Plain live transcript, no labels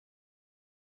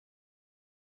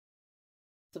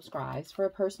Subscribes. For a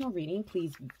personal reading,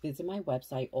 please visit my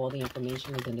website. All the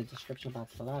information is in the description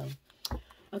box below.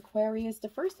 Aquarius, the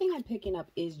first thing I'm picking up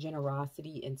is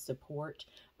generosity and support,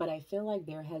 but I feel like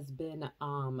there has been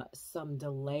some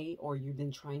delay, or you've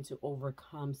been trying to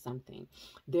overcome something.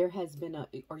 There has been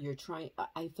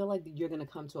I feel like you're going to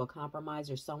come to a compromise,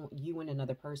 or you and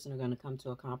another person are going to come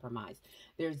to a compromise.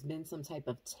 There's been some type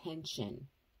of tension,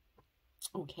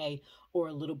 okay, or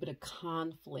a little bit of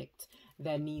conflict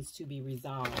that needs to be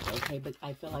resolved, okay? But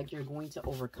I feel like you're going to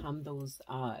overcome those,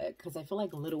 because I feel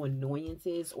like little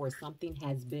annoyances or something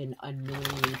has been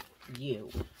annoying you,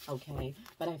 okay?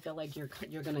 But I feel like you're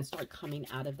going to start coming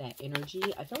out of that energy.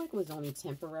 I feel like it was only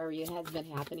temporary. It has been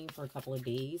happening for a couple of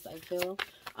days, I feel.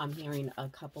 I'm hearing a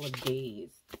couple of days.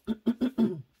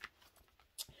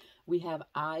 We have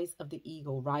eyes of the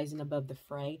eagle, rising above the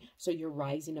fray. So you're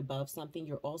rising above something.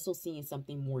 You're also seeing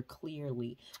something more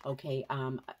clearly. Okay.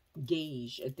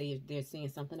 Gauge. They're saying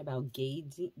something about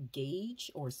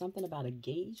gauge or something about a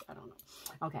gauge. I don't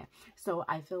know. Okay. So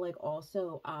I feel like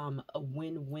also a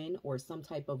win-win, or some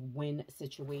type of win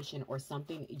situation, or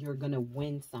something. You're going to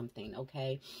win something.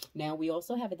 Okay. Now we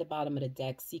also have at the bottom of the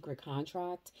deck, secret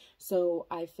contract. So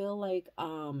I feel like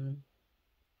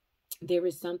there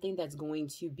is something that's going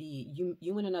to be,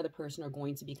 you and another person are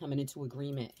going to be coming into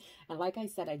agreement. And like I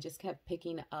said, I just kept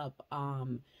picking up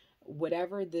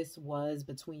whatever this was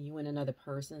between you and another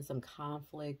person, some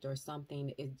conflict or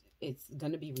something, it's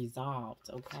going to be resolved,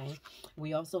 okay?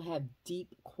 We also have deep,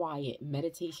 quiet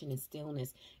meditation and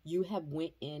stillness. You have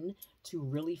went in to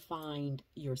really find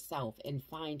yourself and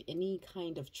find any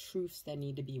kind of truths that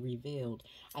need to be revealed.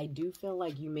 I do feel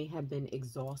like you may have been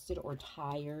exhausted or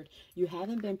tired. You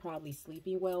haven't been probably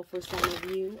sleeping well for some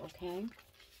of you, okay?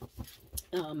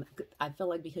 I feel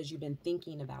like because you've been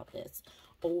thinking about this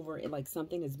over, like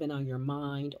something has been on your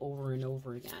mind over and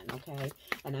over again, okay?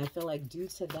 And I feel like due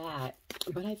to that,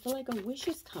 but I feel like a wish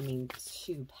is coming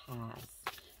to pass,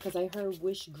 because I heard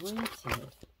wish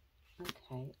granted.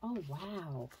 Okay. Oh,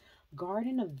 wow.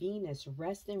 Garden of Venus,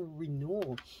 rest and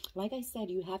renewal. Like I said,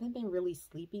 you haven't been really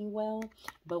sleeping well,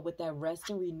 but with that rest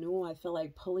and renewal, I feel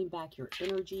like pulling back your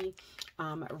energy,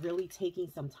 really taking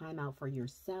some time out for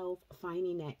yourself,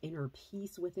 finding that inner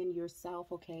peace within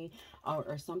yourself, okay,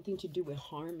 or something to do with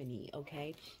harmony,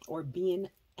 okay, or being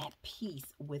at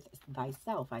peace with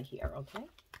thyself, I hear, okay?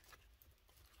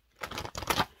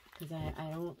 Because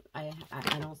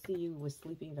I don't see you with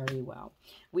sleeping very well.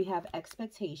 We have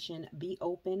expectation. Be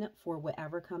open for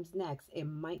whatever comes next. It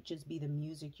might just be the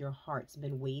music your heart's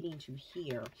been waiting to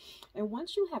hear. And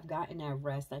once you have gotten that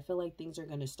rest, I feel like things are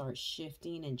going to start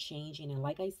shifting and changing. And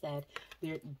like I said,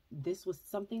 this was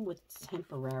something with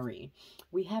temporary.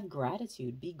 We have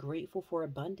gratitude. Be grateful for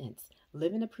abundance.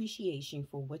 Live in appreciation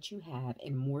for what you have,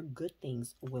 and more good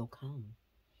things will come.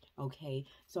 Okay,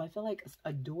 so I feel like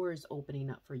a door is opening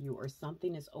up for you, or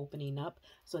something is opening up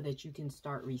so that you can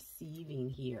start receiving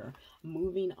here.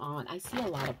 Moving on, I see a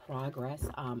lot of progress,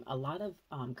 a lot of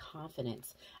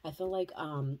confidence. I feel like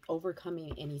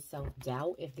overcoming any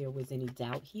self-doubt, if there was any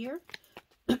doubt here.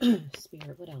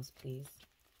 Spirit, what else, please?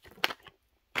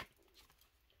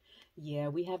 Yeah,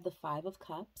 we have the Five of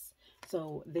Cups.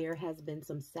 So there has been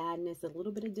some sadness, a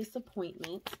little bit of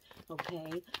disappointment,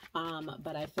 okay?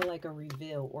 But I feel like a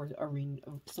reveal, or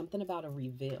something about a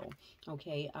reveal,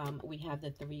 okay? We have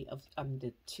the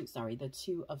the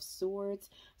Two of Swords.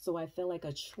 So I feel like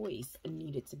a choice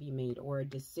needed to be made, or a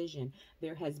decision.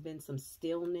 There has been some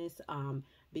stillness,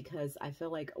 because I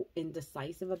feel like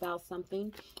indecisive about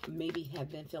something, maybe have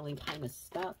been feeling kind of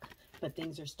stuck, but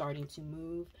things are starting to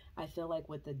move. I feel like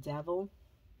with the Devil,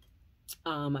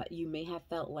 you may have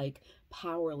felt like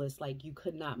powerless, like you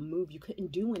could not move, you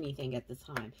couldn't do anything at the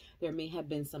time. There may have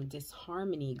been some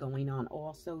disharmony going on.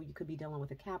 Also, you could be dealing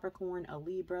with a Capricorn, a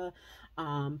Libra,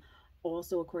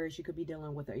 also Aquarius. You could be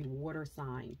dealing with a water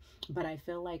sign, but I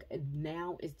feel like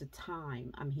now is the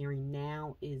time. I'm hearing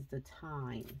now is the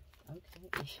time.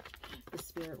 Okay. The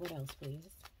Spirit, what else,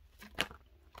 please?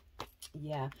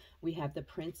 Yeah, we have the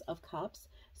Prince of Cups.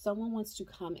 Someone wants to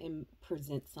come and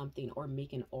present something or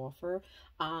make an offer.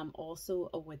 Also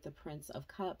with the Prince of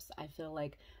Cups, I feel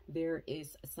like there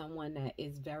is someone that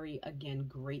is very, again,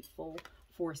 grateful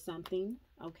for something,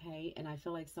 okay? And I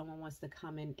feel like someone wants to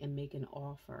come in and make an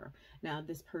offer. Now,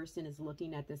 this person is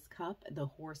looking at this cup. The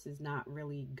horse is not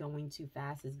really going too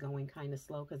fast. It's going kind of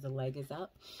slow because the leg is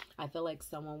up. I feel like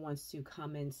someone wants to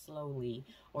come in slowly,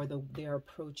 or their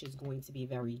approach is going to be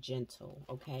very gentle,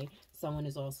 okay? Someone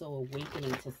is also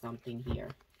awakening to something here.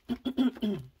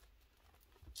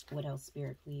 What else,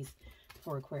 Spirit, please,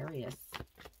 for Aquarius?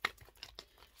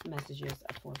 Messages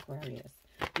for Aquarius.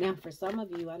 Now, for some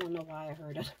of you, I don't know why I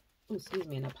heard excuse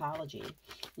me, an apology.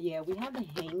 Yeah, we have the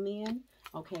Hangman.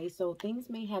 Okay, so things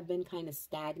may have been kind of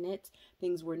stagnant.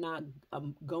 Things were not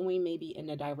going maybe in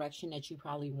the direction that you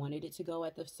probably wanted it to go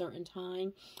at a certain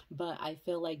time. But I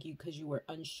feel like because you were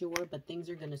unsure, but things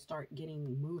are going to start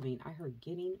getting moving. I heard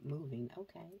getting moving.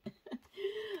 Okay.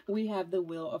 We have the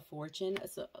Wheel of Fortune.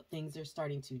 So things are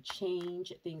starting to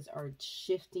change. Things are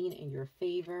shifting in your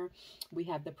favor. We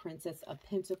have the Princess of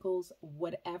Pentacles.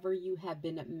 Whatever you have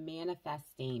been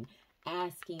manifesting,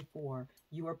 asking for,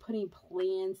 you are putting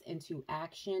plans into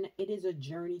action. It is a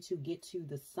journey to get to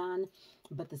the sun,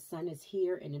 but the sun is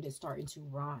here and it is starting to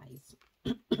rise.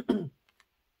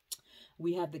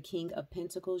 We have the King of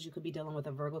Pentacles. You could be dealing with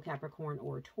a Virgo, Capricorn,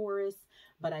 or a Taurus,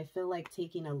 but I feel like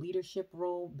taking a leadership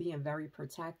role, being very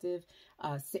protective.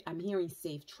 I'm hearing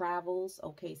safe travels,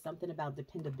 okay? Something about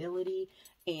dependability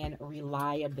and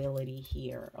reliability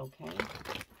here, okay?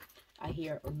 I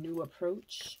hear a new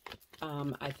approach.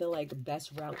 I feel like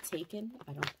best route taken.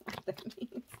 I don't know what that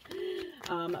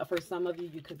means. For some of you,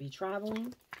 you could be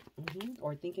traveling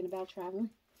or thinking about traveling.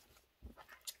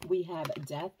 We have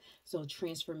death, so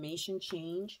transformation,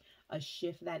 change, a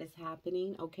shift that is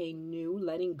happening, okay, new,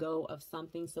 letting go of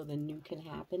something so the new can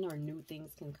happen or new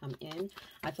things can come in.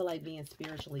 I feel like being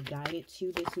spiritually guided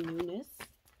to this newness.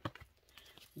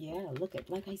 Yeah, look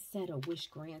at, like I said, a wish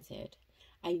granted.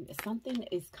 Something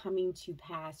is coming to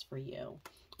pass for you.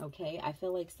 Okay, I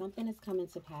feel like something is coming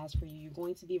to pass for you. You're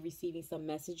going to be receiving some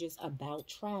messages about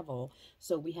travel.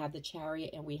 So we have the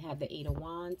Chariot and we have the Eight of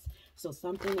Wands. So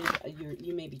something is,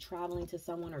 you may be traveling to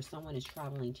someone or someone is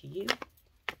traveling to you.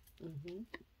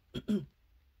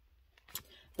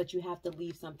 But you have to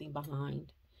leave something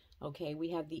behind. Okay,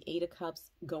 we have the Eight of Cups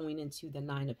going into the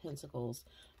Nine of Pentacles.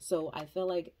 So I feel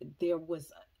like there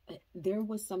was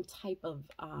some type of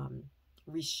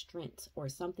restraint or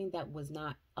something that was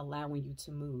not allowing you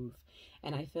to move,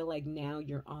 and I feel like now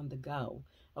you're on the go.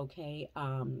 Okay,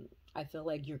 I feel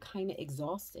like you're kind of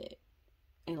exhausted,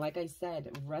 and like I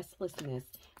said, restlessness.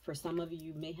 For some of you,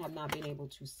 you may have not been able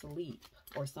to sleep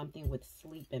or something with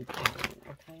sleep impairment.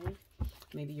 Okay,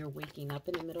 maybe you're waking up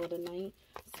in the middle of the night.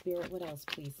 Spirit, what else,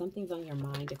 please? Something's on your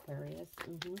mind, Aquarius.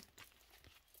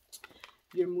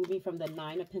 You're moving from the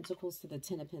Nine of Pentacles to the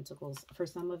Ten of Pentacles. For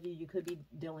some of you, you could be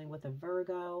dealing with a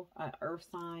Virgo, earth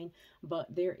sign,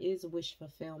 but there is wish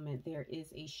fulfillment. There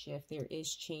is a shift. There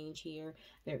is change here.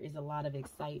 There is a lot of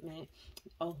excitement.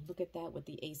 Oh, look at that with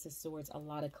the Ace of Swords. A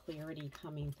lot of clarity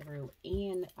coming through.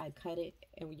 And I cut it,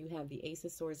 and you have the Ace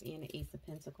of Swords and the Ace of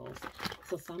Pentacles.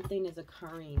 So something is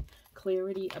occurring.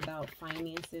 Clarity about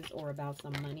finances or about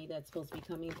some money that's supposed to be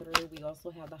coming through. We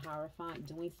also have the Hierophant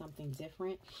doing something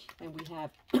different. And we have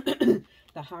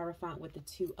the Hierophant with the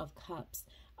Two of Cups.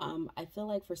 I feel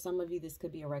like for some of you, this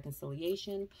could be a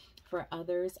reconciliation. For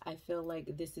others, I feel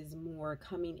like this is more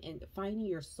coming in, finding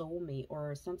your soulmate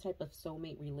or some type of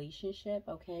soulmate relationship,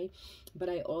 okay? But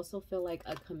I also feel like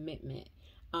a commitment.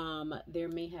 There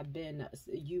may have been,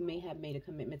 you may have made a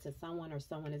commitment to someone or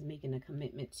someone is making a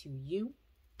commitment to you.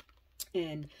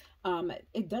 And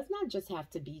it does not just have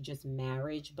to be just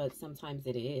marriage, but sometimes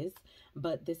it is.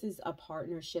 But this is a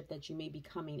partnership that you may be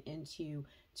coming into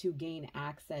to gain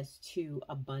access to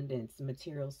abundance,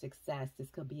 material success. This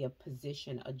could be a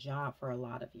position, a job for a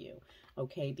lot of you,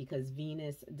 okay? Because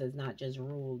Venus does not just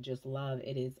rule just love.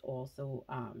 It is also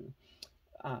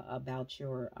about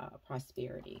your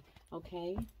prosperity,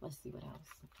 okay? Let's see what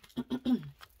else.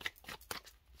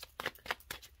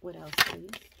 What else, please?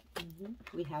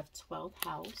 We have 12th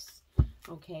house,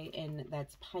 okay, and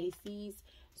that's Pisces.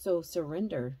 So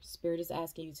surrender. Spirit is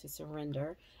asking you to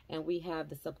surrender. And we have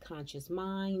the subconscious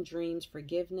mind, dreams,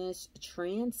 forgiveness,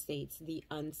 trance states, the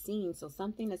unseen. So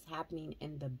something is happening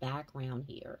in the background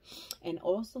here. And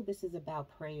also this is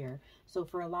about prayer. So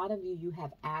for a lot of you, you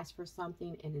have asked for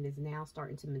something and it is now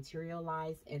starting to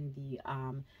materialize in the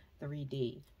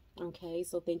 3D. Okay,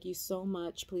 so thank you so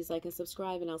much. Please like and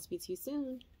subscribe and I'll speak to you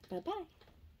soon. Bye-bye.